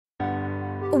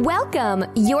Welcome.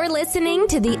 You're listening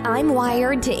to the I'm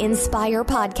Wired to Inspire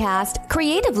podcast,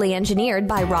 creatively engineered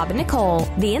by Robin Nicole,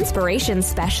 the inspiration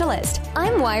specialist.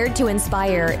 I'm Wired to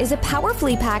Inspire is a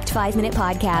powerfully packed 5-minute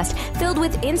podcast filled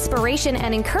with inspiration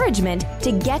and encouragement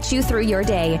to get you through your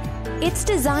day. It's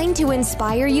designed to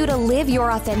inspire you to live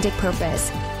your authentic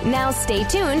purpose. Now stay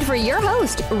tuned for your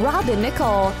host, Robin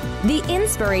Nicole, the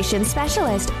inspiration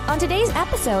specialist, on today's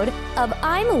episode of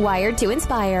I'm Wired to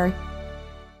Inspire.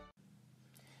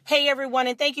 Hey everyone,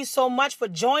 and thank you so much for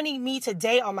joining me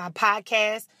today on my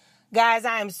podcast. Guys,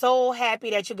 I am so happy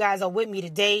that you guys are with me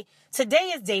today.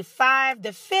 Today is day 5,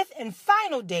 the 5th and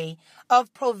final day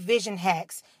of provision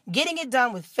hacks. Getting it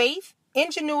done with faith,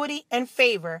 ingenuity, and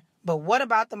favor. But what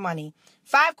about the money?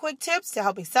 5 quick tips to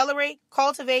help accelerate,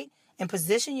 cultivate, and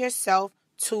position yourself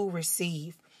to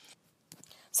receive.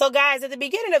 So guys, at the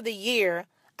beginning of the year,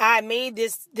 I made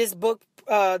this book,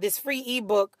 this free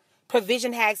ebook,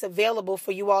 Provision Hacks, available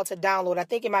for you all to download. I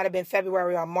think it might have been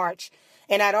February or March.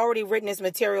 And I'd already written this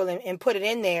material and put it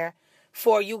in there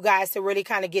for you guys to really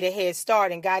kind of get a head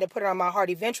start. And God had put it on my heart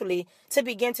eventually to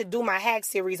begin to do my hack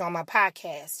series on my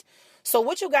podcast. So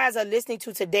what you guys are listening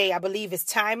to today, I believe is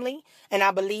timely. And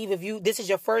I believe if this is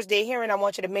your first day hearing, I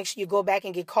want you to make sure you go back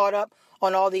and get caught up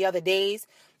on all the other days.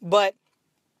 But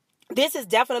this is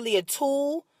definitely a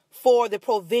tool for the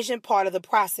provision part of the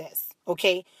process.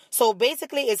 Okay, so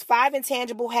basically it's 5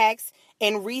 intangible hacks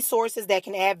and resources that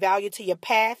can add value to your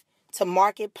path to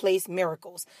marketplace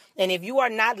miracles. And if you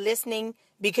are not listening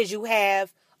because you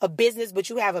have a business, but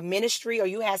you have a ministry, or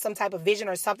you have some type of vision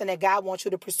or something that God wants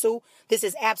you to pursue, this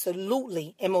is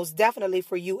absolutely and most definitely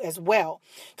for you as well.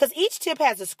 Because each tip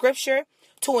has a scripture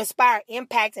to inspire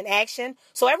impact and action.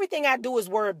 So everything I do is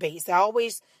word-based. I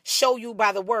always show you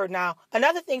by the word. Now,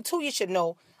 another thing too, you should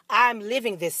know, I'm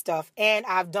living this stuff and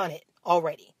I've done it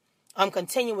already. I'm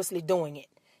continuously doing it.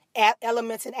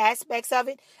 Elements and aspects of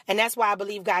it. And that's why I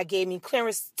believe God gave me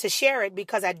clearance to share it,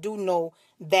 because I do know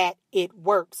that it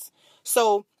works.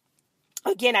 So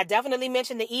again, I definitely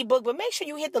mentioned the ebook, but make sure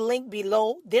you hit the link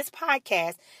below this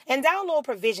podcast and download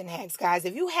Provision Hacks, guys.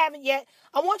 If you haven't yet,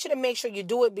 I want you to make sure you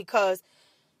do it, because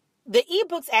the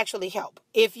ebooks actually help.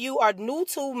 If you are new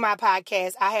to my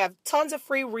podcast, I have tons of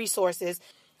free resources,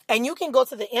 and you can go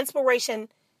to the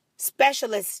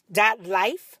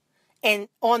inspirationspecialist.life. And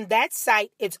on that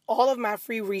site, it's all of my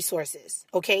free resources.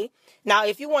 Okay. Now,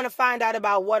 if you want to find out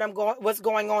about what's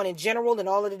going on in general and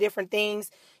all of the different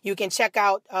things, you can check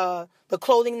out the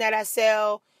clothing that I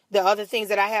sell, the other things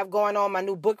that I have going on, my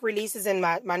new book releases and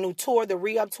my new tour, the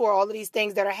Re-Up Tour, all of these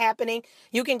things that are happening.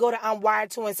 You can go to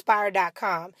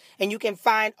I'mWiredToInspire.com and you can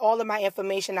find all of my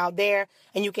information out there.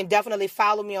 And you can definitely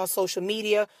follow me on social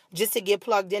media just to get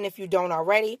plugged in if you don't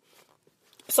already.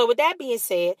 So with that being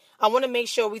said, I want to make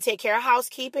sure we take care of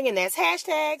housekeeping, and that's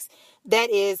hashtags. That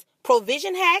is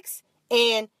provision hacks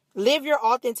and live your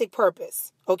authentic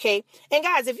purpose. Okay. And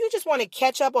guys, if you just want to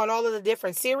catch up on all of the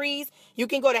different series, you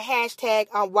can go to hashtag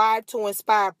Wired to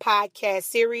Inspire podcast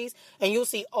series, and you'll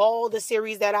see all the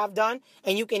series that I've done.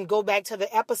 And you can go back to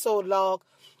the episode log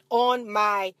on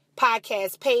my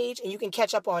podcast page and you can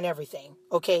catch up on everything.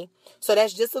 Okay. So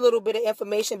that's just a little bit of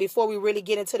information before we really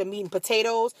get into the meat and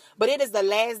potatoes. But it is the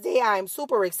last day. I am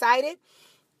super excited.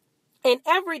 And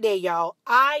every day, y'all,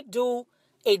 I do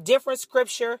a different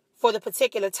scripture for the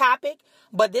particular topic.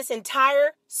 But this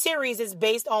entire series is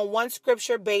based on one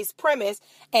scripture-based premise,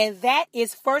 and that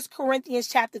is 1 Corinthians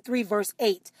chapter 3, verse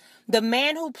 8. The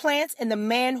man who plants and the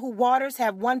man who waters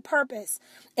have one purpose,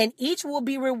 and each will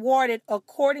be rewarded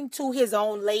according to his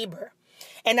own labor.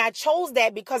 And I chose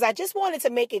that because I just wanted to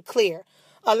make it clear.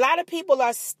 A lot of people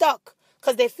are stuck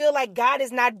because they feel like God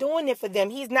is not doing it for them.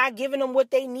 He's not giving them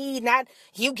what they need.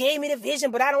 You gave me the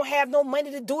vision, but I don't have no money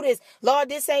to do this. Lord,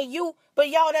 this ain't you. But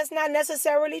y'all, that's not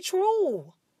necessarily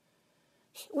true.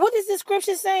 What is the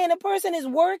scripture saying? A person is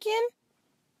working,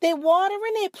 they're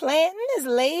watering, they're planting, is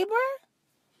labor.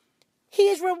 He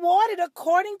is rewarded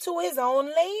according to his own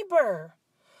labor.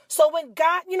 So when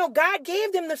God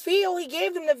gave them the field, he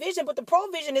gave them the vision, but the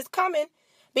provision is coming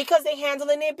because they're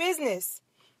handling their business.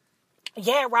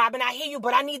 Yeah, Robin, I hear you,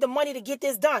 but I need the money to get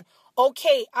this done.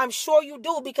 Okay, I'm sure you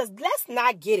do, because let's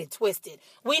not get it twisted.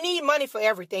 We need money for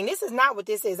everything. This is not what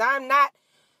this is. I'm not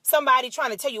somebody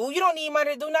trying to tell you, you don't need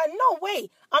money to do nothing. No way.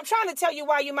 I'm trying to tell you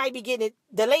why you might be getting it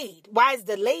delayed. Why it's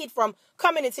delayed from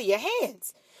coming into your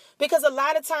hands. Because a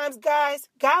lot of times, guys,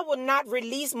 God will not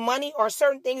release money or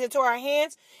certain things into our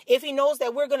hands if he knows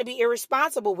that we're going to be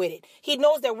irresponsible with it. He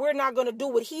knows that we're not going to do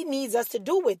what he needs us to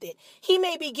do with it. He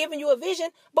may be giving you a vision,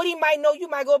 but he might know you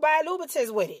might go buy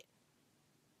Louboutins with it.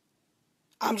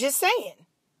 I'm just saying.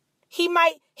 He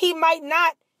might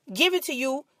not give it to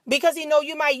you because he know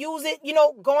you might use it,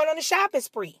 going on a shopping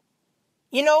spree.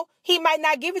 He might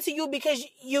not give it to you because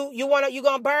you're going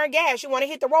to burn gas. You want to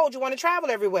hit the road. You want to travel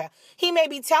everywhere. He may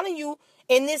be telling you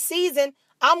in this season,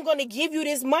 I'm going to give you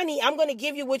this money. I'm going to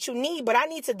give you what you need, but I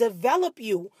need to develop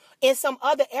you in some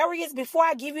other areas before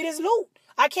I give you this loot.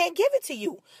 I can't give it to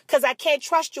you because I can't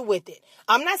trust you with it.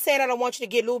 I'm not saying I don't want you to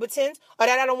get Louboutins or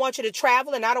that I don't want you to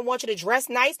travel and I don't want you to dress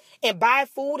nice and buy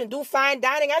food and do fine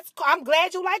dining. I'm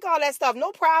glad you like all that stuff.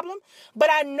 No problem. But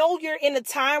I know you're in a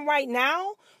time right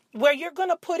now where you're going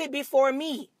to put it before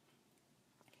me.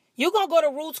 You're going to go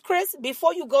to Ruth's Chris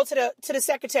before you go to the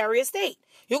Secretary of State.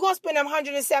 You're going to spend them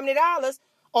 $170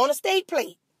 on a steak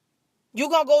plate. You're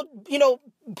going to go,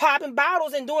 popping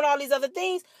bottles and doing all these other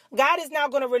things. God is not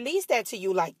going to release that to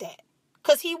you like that.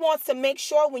 Because he wants to make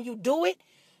sure when you do it,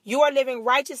 you are living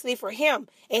righteously for him.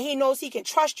 And he knows he can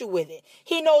trust you with it.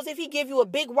 He knows if he give you a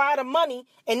big wad of money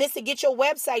and it's to get your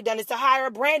website done, it's to hire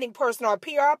a branding person or a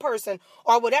PR person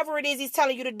or whatever it is he's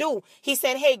telling you to do. He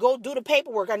said, hey, go do the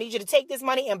paperwork. I need you to take this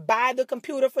money and buy the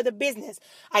computer for the business.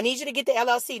 I need you to get the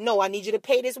LLC. No, I need you to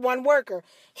pay this one worker.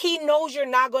 He knows you're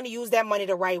not going to use that money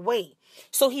the right way.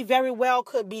 So he very well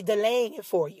could be delaying it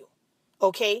for you.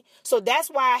 Okay, so that's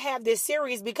why I have this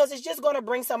series, because it's just going to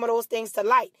bring some of those things to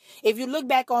light. If you look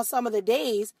back on some of the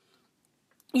days,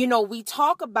 we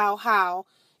talk about how,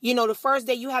 the first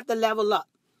day you have to level up,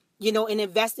 and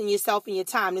invest in yourself and your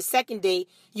time. The second day,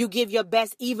 you give your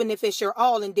best, even if it's your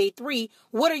all. And day 3,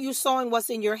 what are you sowing? What's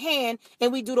in your hand?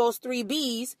 And we do those 3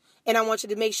 B's. And I want you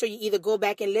to make sure you either go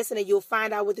back and listen and you'll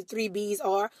find out what the 3 B's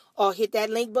are, or hit that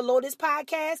link below this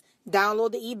podcast,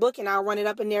 download the ebook, and I'll run it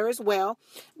up in there as well.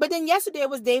 But then yesterday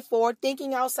was day 4,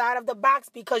 thinking outside of the box,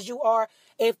 because you are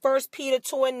a 1 Peter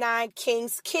 2:9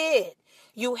 King's kid.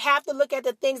 You have to look at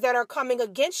the things that are coming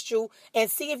against you and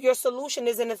see if your solution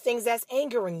is in the things that's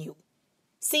angering you.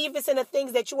 See if it's in the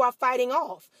things that you are fighting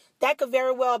off. That could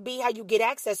very well be how you get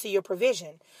access to your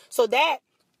provision. So that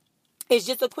is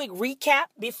just a quick recap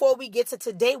before we get to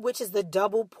today, which is the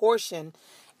double portion.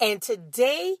 And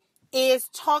today is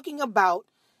talking about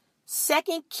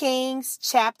 2 Kings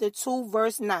chapter 2,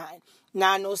 verse 9.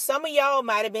 Now, I know some of y'all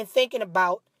might have been thinking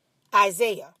about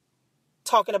Isaiah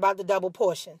talking about the double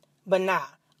portion. But nah,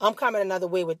 I'm coming another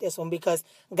way with this one, because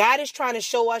God is trying to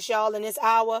show us, y'all, in this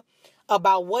hour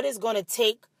about what it's going to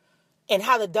take and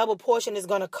how the double portion is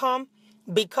going to come,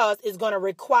 because it's going to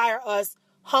require us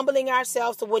humbling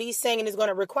ourselves to what he's saying, and it's going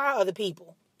to require other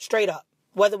people. Straight up.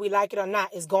 Whether we like it or not,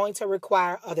 it's going to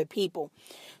require other people.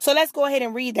 So let's go ahead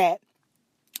and read that.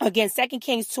 Again, 2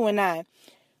 Kings 2:9.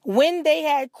 When they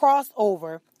had crossed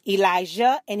over,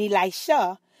 Elijah and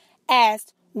Elisha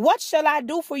asked, what shall I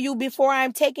do for you before I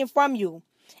am taken from you?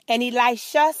 And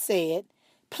Elisha said,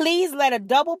 please let a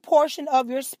double portion of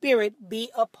your spirit be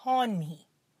upon me.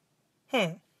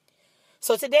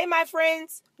 So today, my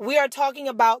friends, we are talking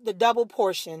about the double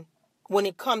portion when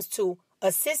it comes to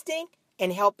assisting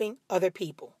and helping other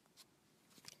people.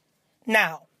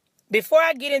 Now, before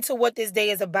I get into what this day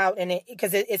is about, and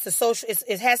because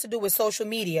it has to do with social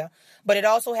media, but it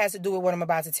also has to do with what I'm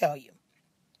about to tell you.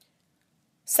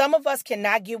 Some of us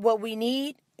cannot get what we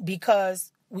need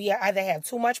because we either have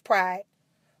too much pride,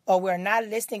 or we're not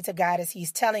listening to God as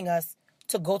he's telling us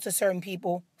to go to certain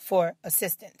people for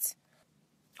assistance,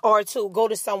 or to go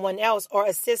to someone else or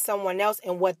assist someone else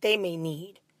in what they may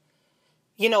need.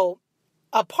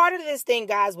 A part of this thing,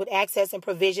 guys, with access and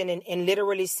provision and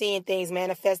literally seeing things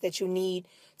manifest that you need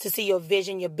to see your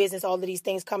vision, your business, all of these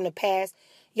things come to pass.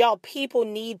 Y'all, people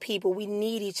need people. We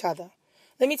need each other.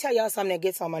 Let me tell y'all something that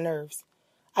gets on my nerves.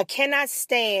 I cannot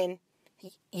stand,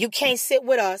 you can't sit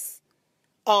with us.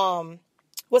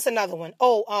 What's another one?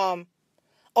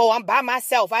 I'm by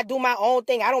myself. I do my own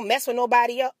thing. I don't mess with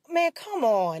nobody else. Man, come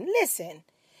on. Listen.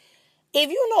 If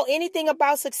you know anything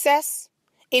about success,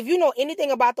 if you know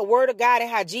anything about the word of God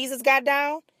and how Jesus got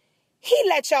down, he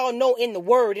let y'all know in the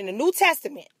word, in the New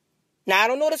Testament. Now, I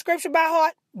don't know the scripture by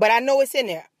heart, but I know it's in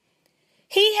there.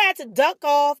 He had to duck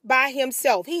off by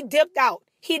himself. He dipped out.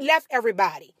 He left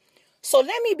everybody. So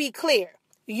let me be clear.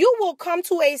 You will come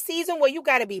to a season where you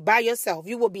got to be by yourself.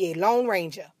 You will be a lone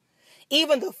ranger.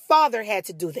 Even the Father had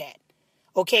to do that.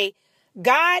 Okay?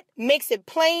 God makes it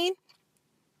plain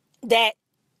that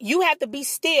you have to be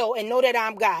still and know that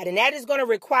I'm God. And that is going to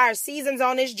require seasons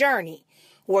on this journey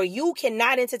where you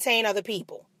cannot entertain other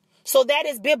people. So that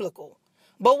is biblical.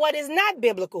 But what is not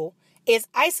biblical is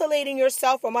isolating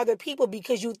yourself from other people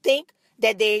because you think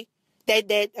that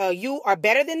you are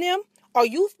better than them, or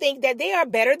you think that they are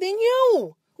better than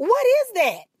you. What is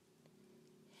that?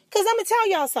 Because I'm going to tell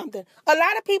y'all something. A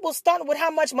lot of people stunt with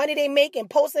how much money they make and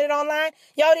posting it online.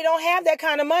 Y'all, they don't have that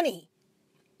kind of money.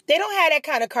 They don't have that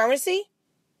kind of currency.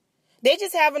 They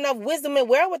just have enough wisdom and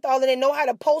wherewithal, and they know how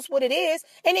to post what it is,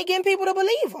 and they're getting people to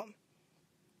believe them.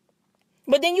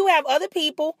 But then you have other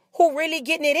people who really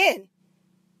getting it in.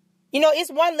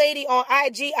 It's one lady on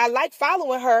IG, I like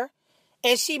following her,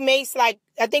 and she makes I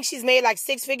think she's made like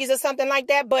 6 figures or something like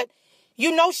that, but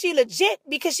she legit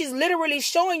because she's literally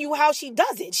showing you how she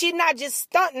does it. She's not just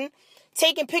stunting,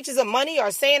 taking pictures of money or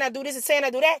saying I do this and saying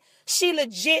I do that. She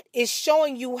legit is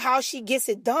showing you how she gets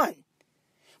it done.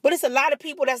 But it's a lot of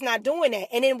people that's not doing that.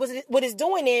 And then what it's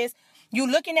doing is you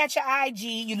looking at your IG,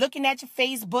 you're looking at your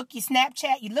Facebook, your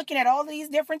Snapchat, you're looking at all of these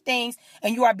different things,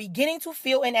 and you are beginning to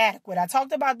feel inadequate. I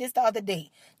talked about this the other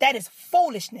day. That is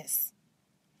foolishness.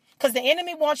 Because the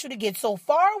enemy wants you to get so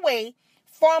far away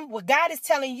from what God is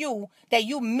telling you that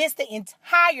you miss the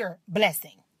entire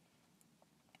blessing.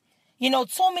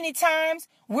 Too many times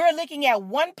we're looking at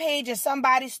one page of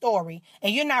somebody's story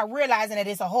and you're not realizing that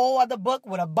it's a whole other book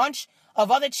with a bunch of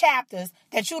other chapters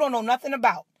that you don't know nothing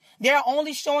about. They're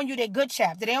only showing you their good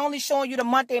chapter. They're only showing you the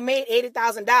month they made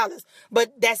 $80,000,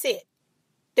 but that's it.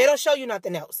 They don't show you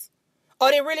nothing else. Or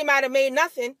they really might have made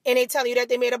nothing and they tell you that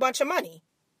they made a bunch of money.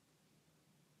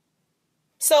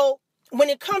 So when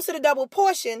it comes to the double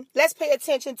portion, let's pay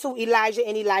attention to Elijah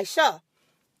and Elisha.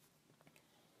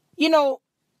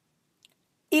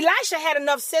 Elisha had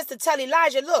enough sense to tell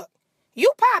Elijah, look,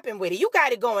 you popping with it. You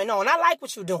got it going on. I like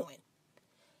what you're doing.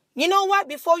 You know what?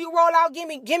 Before you roll out, give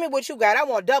me what you got. I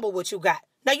want double what you got.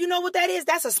 Now, you know what that is?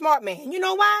 That's a smart man. You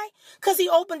know why? Because he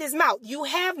opened his mouth. You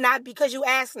have not because you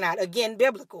ask not. Again,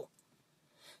 biblical.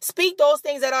 Speak those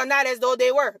things that are not as though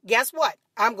they were. Guess what?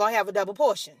 I'm going to have a double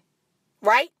portion.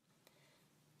 Right?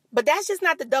 But that's just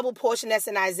not the double portion that's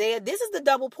in Isaiah. This is the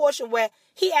double portion where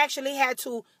he actually had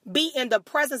to be in the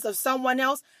presence of someone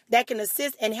else that can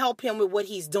assist and help him with what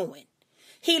he's doing.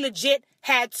 He legit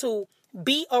had to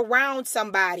be around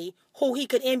somebody who he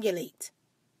could emulate.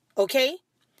 Okay?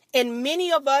 And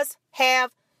many of us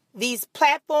have these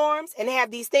platforms and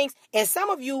have these things. And some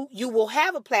of you will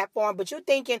have a platform, but you're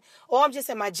thinking, oh, I'm just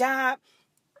in my job.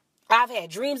 I've had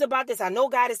dreams about this. I know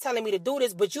God is telling me to do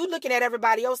this, but you looking at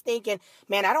everybody else thinking,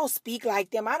 man, I don't speak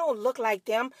like them. I don't look like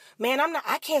them. Man,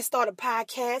 I can't start a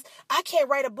podcast. I can't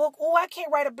write a book. Oh, I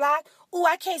can't write a blog. Oh,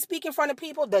 I can't speak in front of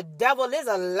people. The devil is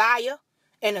a liar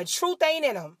and the truth ain't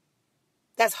in him.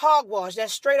 That's hogwash.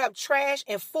 That's straight up trash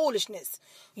and foolishness.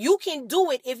 You can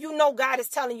do it if you know God is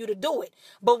telling you to do it.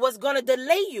 But what's going to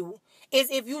delay you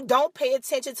is if you don't pay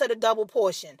attention to the double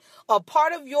portion. A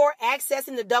part of your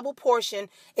accessing the double portion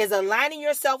is aligning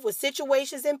yourself with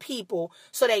situations and people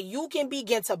so that you can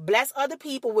begin to bless other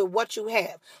people with what you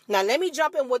have. Now, let me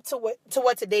jump in to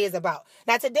what today is about.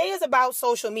 Now, today is about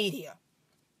social media.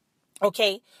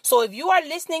 Okay, so if you are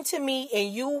listening to me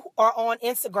and you are on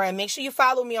Instagram, make sure you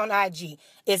follow me on IG.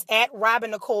 It's at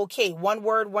Robin Nicole K, one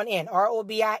word, one N,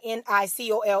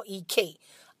 ROBINICOLEK,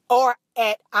 or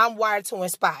at I'm Wired to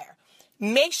Inspire.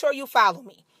 Make sure you follow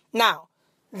me. Now,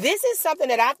 this is something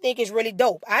that I think is really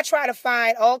dope. I try to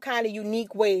find all kind of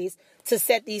unique ways to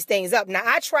set these things up. Now,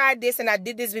 I tried this and I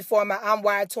did this before my I'm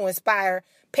Wired to Inspire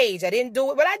page. I didn't do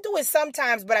it, but I do it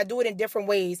sometimes, but I do it in different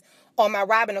ways on my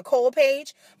Robin Nicole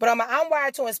page. But on my I'm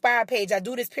Wired to Inspire page, I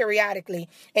do this periodically,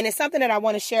 and it's something that I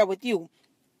want to share with you.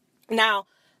 Now,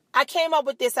 I came up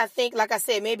with this, I think, like I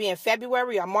said, maybe in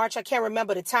February or March. I can't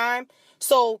remember the time.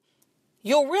 So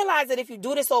you'll realize that if you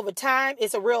do this over time,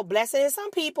 it's a real blessing. And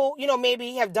some people,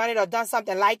 maybe have done it or done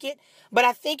something like it. But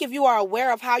I think if you are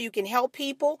aware of how you can help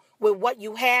people with what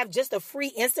you have, just a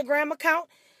free Instagram account,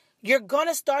 you're going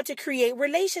to start to create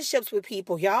relationships with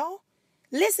people, y'all.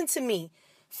 Listen to me.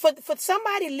 For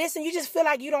somebody, listen, you just feel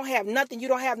like you don't have nothing, you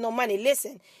don't have no money.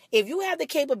 Listen, if you have the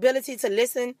capability to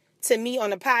listen to me on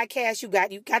the podcast, you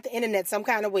got the internet some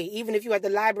kind of way, even if you're at the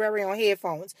library on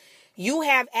headphones, you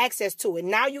have access to it.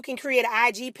 Now you can create an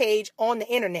IG page on the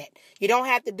internet. You don't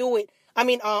have to do it,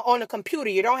 on a computer.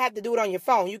 You don't have to do it on your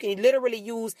phone. You can literally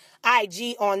use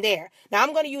IG on there. Now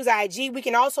I'm going to use IG. We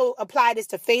can also apply this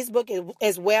to Facebook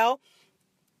as well.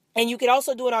 And you can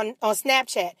also do it on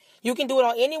Snapchat. You can do it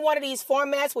on any one of these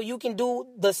formats where you can do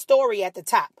the story at the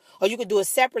top. Or you can do a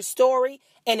separate story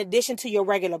in addition to your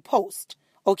regular post.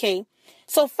 Okay?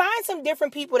 So find some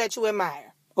different people that you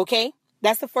admire. Okay?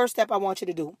 That's the first step I want you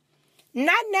to do.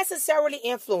 Not necessarily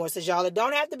influencers, y'all. It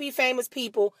don't have to be famous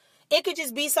people. It could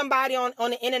just be somebody on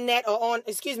the internet or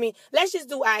let's just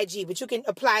do IG. But you can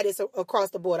apply this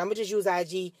across the board. I'm going to just use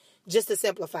IG just to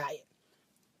simplify it.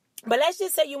 But let's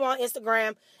just say you're on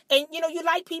Instagram and, you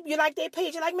like people, you like their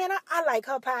page. You're like, man, I like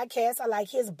her podcast. I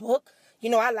like his book.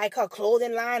 I like her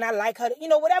clothing line. I like her,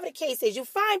 whatever the case is. You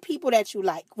find people that you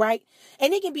like, right?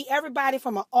 And it can be everybody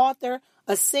from an author,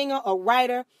 a singer, a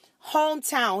writer,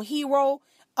 hometown hero,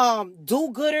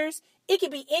 do-gooders. It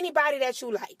can be anybody that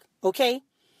you like, okay?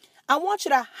 I want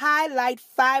you to highlight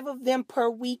 5 of them per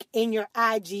week in your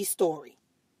IG story.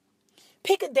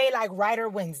 Pick a day like Writer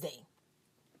Wednesday.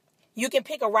 You can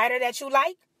pick a writer that you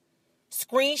like,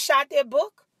 screenshot their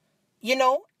book,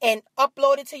 and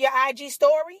upload it to your IG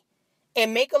story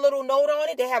and make a little note on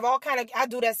it. They have all I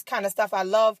do that kind of stuff. I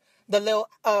love the little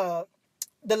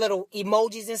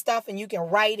emojis and stuff, and you can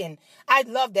write, and I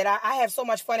love that. I have so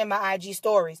much fun in my IG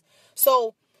stories.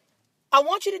 So I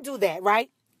want you to do that,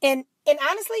 right? And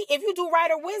honestly, if you do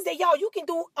Writer Wednesday, y'all, you can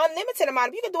do unlimited amount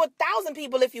of, you can do 1,000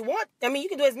 people if you want. I mean, you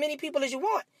can do as many people as you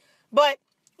want. But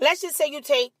let's just say you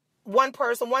take one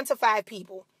person, 1 to 5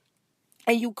 people,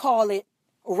 and you call it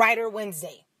Writer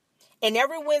Wednesday. And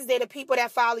every Wednesday, the people that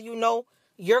follow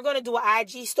you're going to do an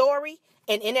IG story.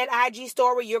 And in that IG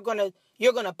story, you're going to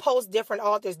post different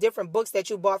authors, different books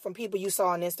that you bought from people you saw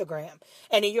on Instagram.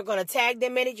 And then you're going to tag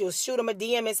them in it. You'll shoot them a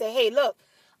DM and say, hey, look,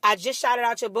 I just shouted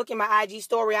out your book in my IG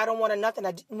story. I don't want nothing.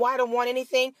 I don't want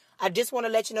anything. I just want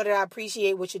to let you know that I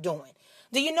appreciate what you're doing.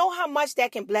 Do you know how much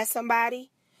that can bless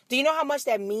somebody? Do you know how much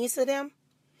that means to them?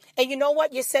 And you know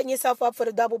what? You're setting yourself up for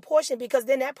the double portion, because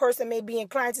then that person may be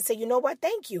inclined to say, you know what?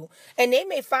 Thank you. And they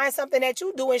may find something that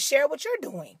you do and share what you're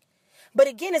doing. But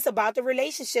again, it's about the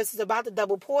relationships. It's about the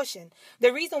double portion.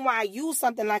 The reason why I use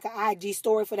something like an IG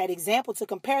story for that example to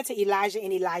compare to Elijah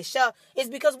and Elisha is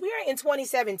because we are in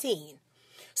 2017.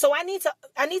 So I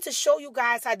need to show you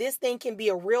guys how this thing can be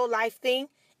a real life thing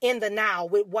in the now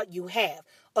with what you have.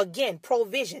 Again,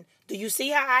 provision. Do you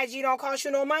see how IG don't cost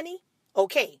you no money?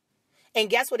 Okay. And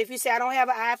guess what? If you say, I don't have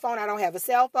an iPhone, I don't have a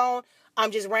cell phone,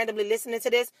 I'm just randomly listening to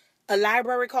this, a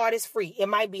library card is free. It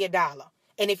might be $1.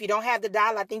 And if you don't have the $1,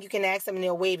 I think you can ask them and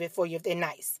they'll waive it for you if they're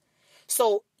nice.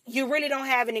 So you really don't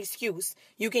have an excuse.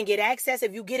 You can get access.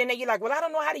 If you get in there, you're like, well, I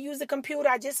don't know how to use the computer.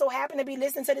 I just so happen to be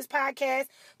listening to this podcast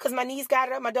because my niece got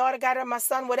it up, my daughter got it up, my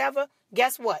son, whatever.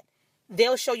 Guess what?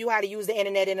 They'll show you how to use the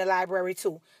internet in the library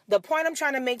too. The point I'm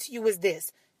trying to make to you is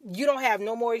this. You don't have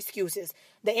no more excuses.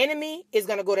 The enemy is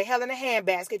going to go to hell in a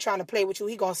handbasket trying to play with you.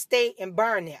 He's going to stay and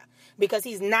burn there because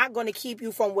he's not going to keep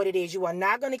you from what it is. You are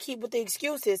not going to keep with the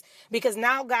excuses because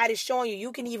now God is showing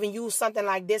you can even use something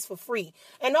like this for free.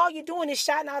 And all you're doing is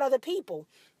shouting out other people.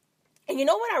 And you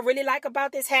know what I really like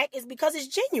about this hack is because it's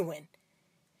genuine.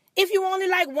 If you only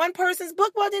like one person's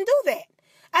book, well, then do that.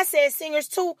 I said singers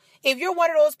too. If you're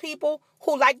one of those people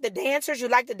who like the dancers, you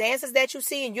like the dances that you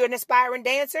see and you're an aspiring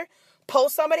dancer,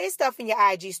 post some of their stuff in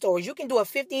your IG stories. You can do a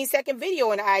 15-second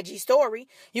video in the IG story.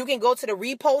 You can go to the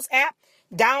Repost app,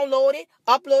 download it,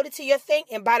 upload it to your thing,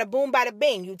 and bada boom, bada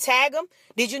bing. You tag them.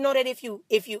 Did you know that if you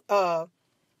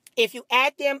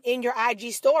add them in your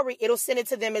IG story, it'll send it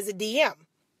to them as a DM.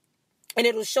 And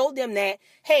it'll show them that,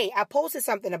 hey, I posted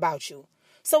something about you.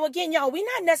 So again, y'all, we're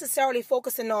not necessarily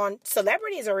focusing on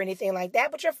celebrities or anything like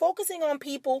that, but you're focusing on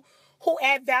people who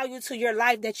add value to your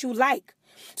life that you like.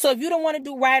 So if you don't want to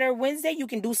do Writer Wednesday, you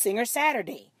can do Singer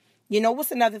Saturday. You know,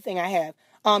 what's another thing I have?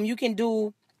 You can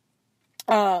do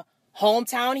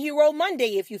Hometown Hero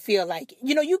Monday if you feel like it.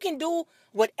 You know, you can do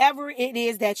whatever it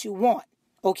is that you want,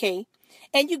 okay?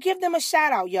 And you give them a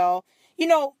shout out, y'all. You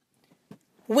know,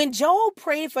 when Job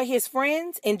prayed for his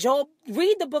friends, and Job,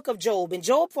 read the book of Job, in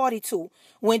Job 42,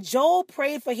 when Job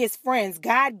prayed for his friends,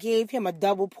 God gave him a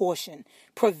double portion,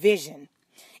 provision.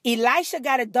 Elisha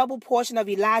got a double portion of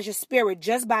Elijah's spirit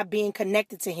just by being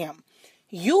connected to him.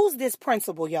 Use this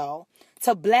principle, y'all,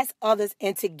 to bless others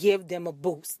and to give them a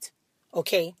boost,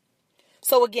 okay?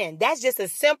 So again, that's just a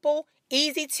simple,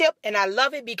 easy tip, and I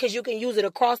love it because you can use it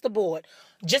across the board.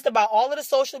 Just about all of the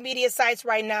social media sites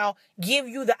right now give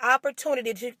you the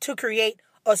opportunity to create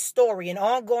a story, an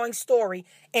ongoing story,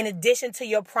 in addition to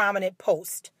your prominent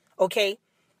post, okay?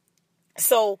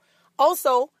 So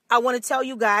also, I want to tell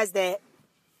you guys that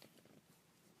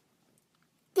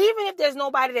even if there's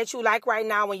nobody that you like right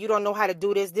now and you don't know how to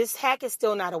do this, this hack is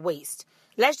still not a waste.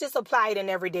 Let's just apply it in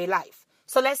everyday life.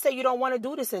 So let's say you don't want to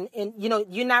do this and you know,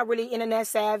 you're not really internet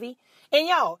savvy. And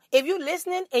y'all, if you're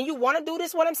listening and you want to do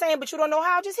this, what I'm saying, but you don't know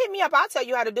how, just hit me up. I'll tell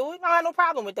you how to do it. I have no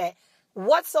problem with that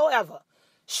whatsoever.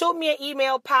 Shoot me an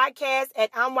email,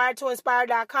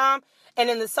 podcast@I'mWiredToInspire.com. And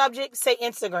in the subject, say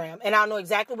Instagram. And I'll know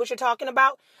exactly what you're talking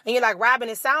about. And you're like, Robin,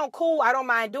 it sounds cool. I don't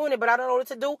mind doing it, but I don't know what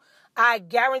to do. I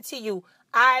guarantee you,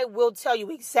 I will tell you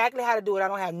exactly how to do it. I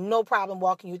don't have no problem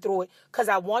walking you through it because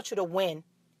I want you to win.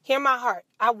 Hear my heart.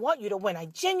 I want you to win. I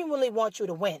genuinely want you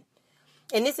to win.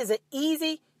 And this is an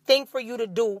easy thing for you to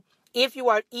do if you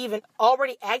are even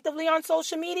already actively on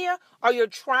social media or you're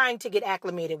trying to get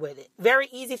acclimated with it. Very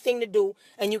easy thing to do,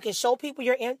 and you can show people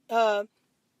your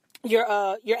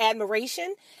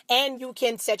admiration, and you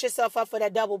can set yourself up for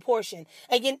that double portion.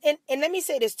 Again, and let me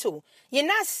say this too. You're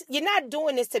not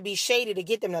doing this to be shady to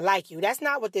get them to like you. That's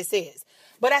not what this is.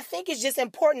 But I think it's just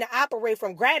important to operate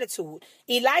from gratitude.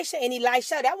 Elisha and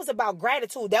Elisha, that was about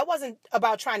gratitude. That wasn't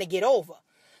about trying to get over.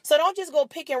 So don't just go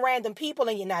picking random people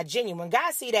and you're not genuine.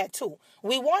 God see that too.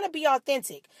 We want to be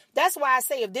authentic. That's why I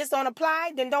say if this don't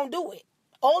apply, then don't do it.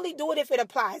 Only do it if it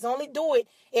applies. Only do it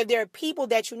if there are people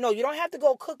that you know. You don't have to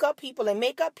go cook up people and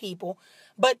make up people.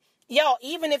 But, y'all,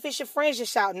 even if it's your friends you're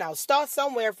shouting out, start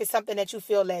somewhere if it's something that you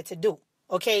feel led to do.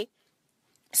 Okay?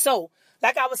 So,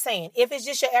 like I was saying, if it's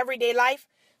just your everyday life,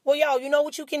 well, y'all, you know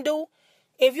what you can do?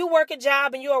 If you work a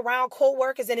job and you're around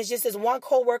co-workers and it's just this one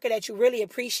co-worker that you really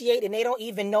appreciate and they don't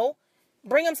even know,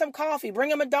 bring them some coffee, bring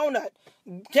them a donut,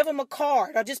 give them a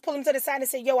card, or just pull them to the side and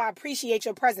say, yo, I appreciate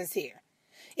your presence here.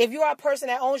 If you are a person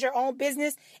that owns your own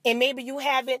business and maybe you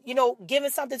haven't,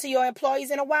 given something to your employees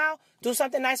in a while, do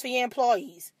something nice for your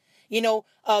employees.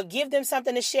 Give them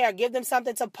something to share. Give them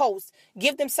something to post.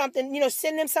 Give them something,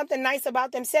 send them something nice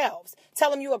about themselves.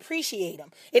 Tell them you appreciate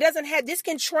them. This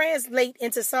can translate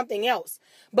into something else.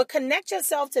 But connect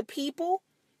yourself to people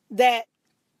that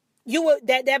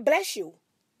bless you.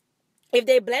 If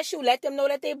they bless you, let them know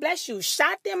that they bless you.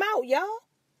 Shout them out, y'all.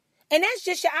 And that's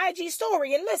just your IG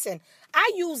story. And listen,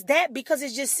 I use that because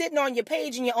it's just sitting on your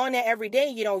page and you're on there every day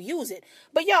and you don't use it.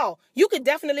 But y'all, you could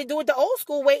definitely do it the old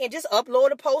school way and just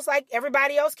upload a post like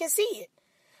everybody else can see it.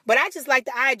 But I just like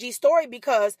the IG story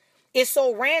because it's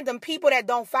so random. People that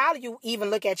don't follow you even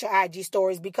look at your IG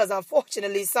stories because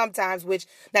unfortunately sometimes,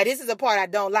 now this is the part I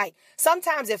don't like.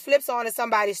 Sometimes it flips on to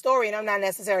somebody's story and I'm not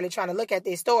necessarily trying to look at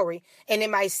their story. And it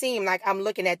might seem like I'm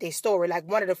looking at their story. Like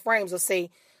one of the frames will say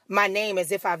my name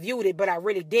as if I viewed it, but I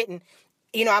really didn't.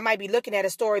 I might be looking at a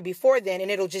story before then and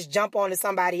it'll just jump on to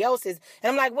somebody else's. And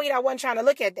I'm like, wait, I wasn't trying to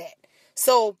look at that.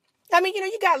 So,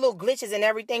 you got little glitches and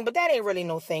everything, but that ain't really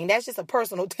no thing. That's just a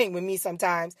personal thing with me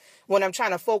sometimes when I'm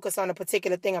trying to focus on a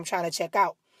particular thing I'm trying to check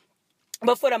out.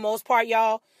 But for the most part,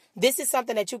 y'all, this is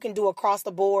something that you can do across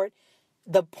the board.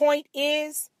 The point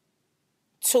is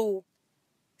to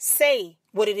say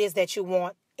what it is that you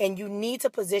want, and you need to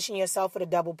position yourself for the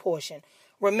double portion.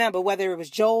 Remember, whether it was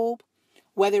Job,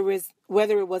 whether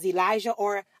it was Elijah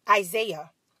or Isaiah,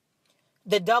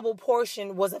 the double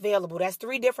portion was available. That's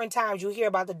 3 different times you hear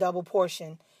about the double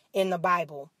portion in the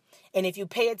Bible. And if you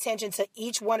pay attention to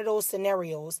each one of those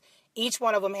scenarios, each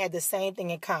one of them had the same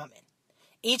thing in common.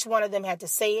 Each one of them had to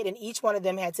say it, and each one of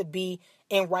them had to be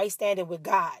in right standing with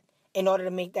God in order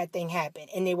to make that thing happen.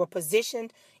 And they were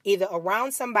positioned either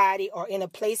around somebody or in a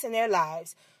place in their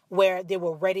lives where they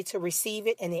were ready to receive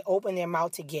it and they opened their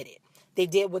mouth to get it. They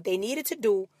did what they needed to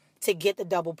do to get the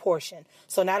double portion.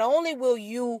 So not only will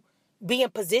you be in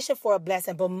position for a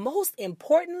blessing, but most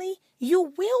importantly,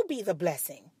 you will be the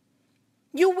blessing.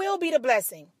 You will be the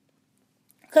blessing.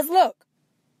 Because look,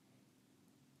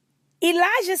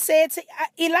 Elijah said to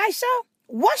Elisha,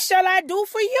 what shall I do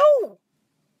for you?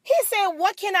 He said,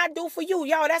 what can I do for you?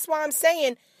 Y'all, that's why I'm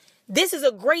saying this is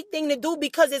a great thing to do,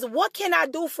 because it's what can I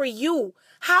do for you?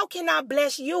 How can I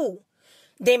bless you?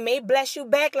 They may bless you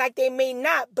back like they may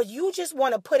not, but you just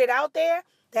want to put it out there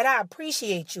that I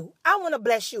appreciate you. I want to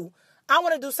bless you. I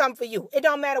want to do something for you. It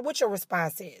don't matter what your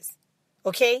response is.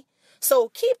 Okay? So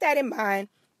keep that in mind.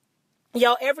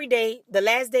 Y'all, every day, the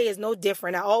last day is no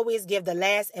different. I always give the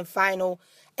last and final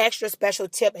extra special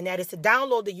tip, and that is to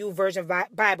download the YouVersion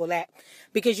Bible app.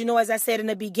 Because, as I said in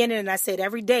the beginning, and I said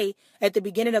every day at the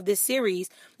beginning of this series,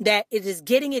 that it is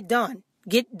getting it done.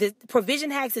 The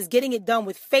Provision Hacks is getting it done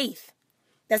with faith.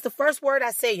 That's the first word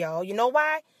I say, y'all. You know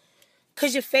why?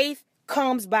 Because your faith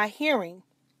comes by hearing,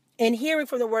 and hearing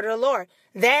from the word of the Lord.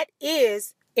 That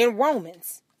is in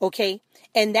Romans, okay?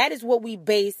 And that is what we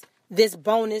base this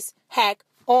bonus hack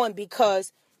on,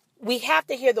 because we have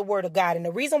to hear the word of God. And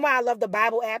the reason why I love the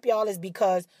Bible app, y'all, is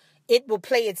because it will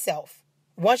play itself.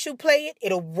 Once you play it,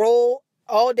 it'll roll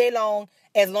all day long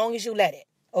as you let it.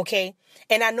 Okay.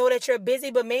 And I know that you're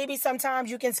busy, but maybe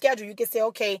sometimes you can schedule. You can say,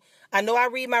 okay, I know I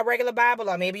read my regular Bible,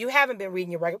 or maybe you haven't been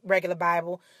reading your regular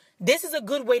Bible. This is a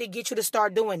good way to get you to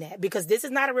start doing that, because this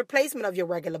is not a replacement of your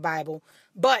regular Bible,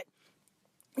 but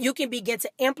you can begin to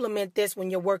implement this when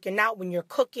you're working out, when you're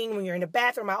cooking, when you're in the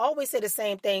bathroom. I always say the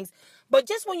same things, but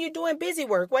just when you're doing busy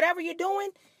work, whatever you're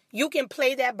doing, you can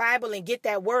play that Bible and get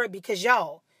that word, because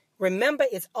y'all, remember,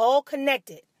 it's all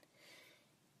connected.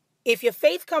 If your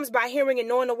faith comes by hearing and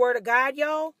knowing the word of God,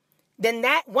 y'all, then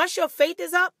that once your faith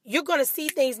is up, you're going to see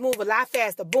things move a lot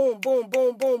faster. Boom, boom,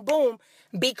 boom, boom, boom,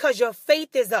 because your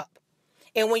faith is up.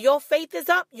 And when your faith is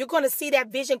up, you're going to see that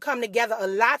vision come together a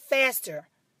lot faster.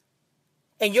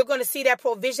 And you're going to see that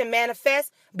provision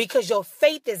manifest because your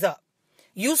faith is up.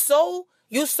 You so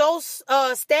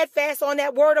steadfast on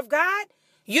that word of God,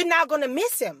 you're not going to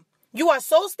miss him. You are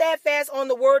so steadfast on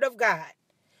the word of God.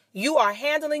 You are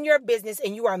handling your business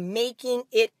and you are making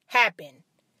it happen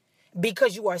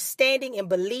because you are standing in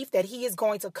belief that he is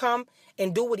going to come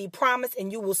and do what he promised,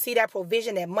 and you will see that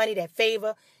provision, that money, that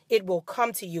favor. It will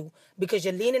come to you because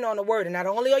you're leaning on the word. And not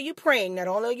only are you praying, not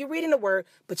only are you reading the word,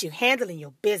 but you're handling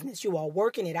your business. You are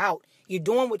working it out. You're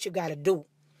doing what you got to do.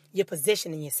 You're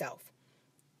positioning yourself.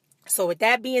 So with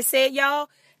that being said, y'all,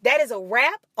 that is a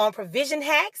wrap on Provision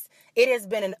Hacks. It has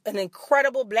been an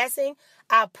incredible blessing.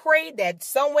 I pray that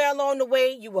somewhere along the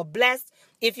way you were blessed.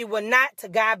 If you were not, to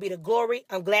God be the glory.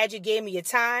 I'm glad you gave me your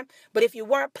time. But if you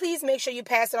weren't, please make sure you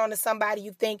pass it on to somebody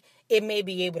you think it may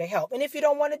be able to help. And if you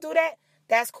don't want to do that,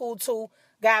 that's cool too.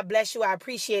 God bless you. I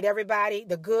appreciate everybody.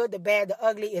 The good, the bad, the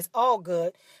ugly is all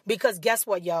good. Because guess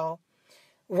what, y'all?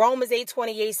 Romans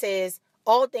 8:28 says,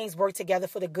 all things work together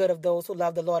for the good of those who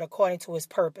love the Lord according to his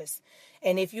purpose.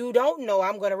 And if you don't know,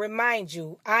 I'm going to remind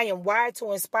you, I am wired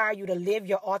to inspire you to live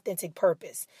your authentic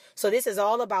purpose. So this is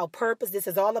all about purpose. This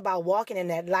is all about walking in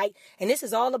that light. And this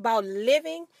is all about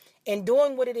living and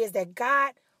doing what it is that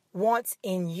God wants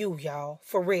in you, y'all.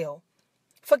 For real.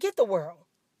 Forget the world.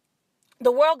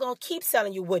 The world going to keep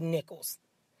selling you wooden nickels.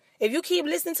 If you keep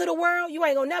listening to the world, you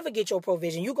ain't going to never get your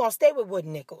provision. You're going to stay with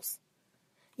wooden nickels.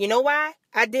 You know why?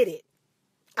 I did it.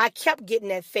 I kept getting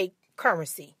that fake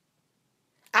currency.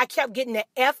 I kept getting the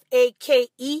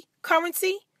FAKE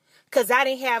currency because I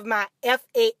didn't have my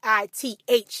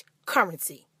FAITH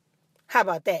currency. How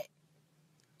about that?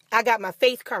 I got my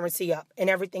faith currency up and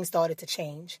everything started to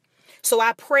change. So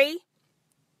I pray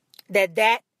that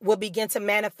that will begin to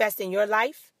manifest in your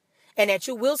life and that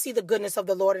you will see the goodness of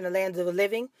the Lord in the land of the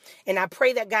living. And I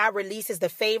pray that God releases the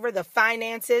favor, the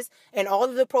finances, and all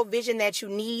of the provision that you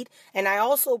need. And I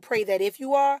also pray that if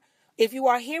you are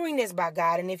hearing this by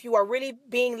God and if you are really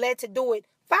being led to do it,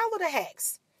 follow the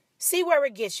hacks. See where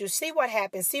it gets you. See what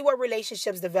happens. See what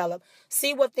relationships develop.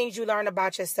 See what things you learn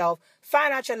about yourself.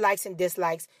 Find out your likes and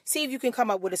dislikes. See if you can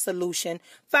come up with a solution.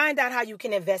 Find out how you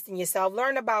can invest in yourself.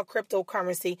 Learn about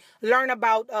cryptocurrency. Learn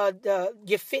about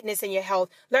your fitness and your health.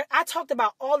 I talked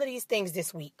about all of these things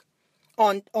this week.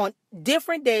 On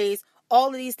different days, all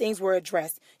of these things were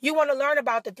addressed. You want to learn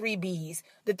about the 3 B's,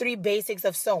 the 3 basics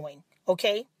of sewing,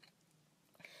 okay?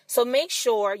 So make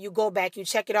sure you go back, you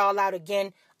check it all out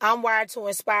again. I'm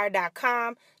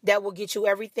wiredtoinspire.com. That will get you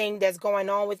everything that's going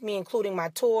on with me, including my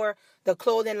tour, the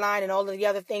clothing line, and all of the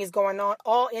other things going on,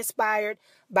 all inspired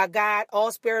by God,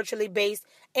 all spiritually based.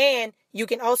 And you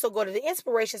can also go to the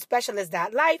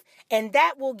inspirationspecialist.life, and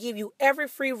that will give you every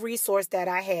free resource that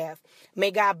I have. May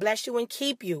God bless you and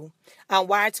keep you. I'm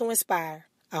Wired to Inspire.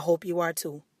 I hope you are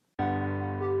too.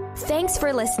 Thanks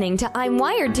for listening to I'm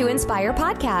Wired to Inspire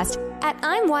podcast at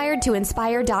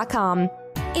I'mWiredToInspire.com.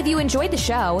 If you enjoyed the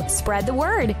show, spread the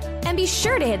word and be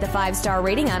sure to hit the 5-star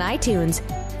rating on iTunes.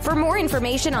 For more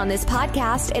information on this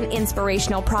podcast and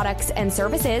inspirational products and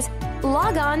services,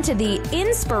 log on to the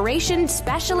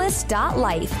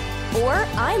inspirationspecialist.life or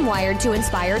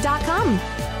I'mWiredToInspire.com.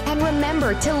 And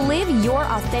remember to live your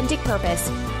authentic purpose.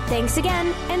 Thanks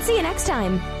again and see you next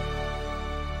time.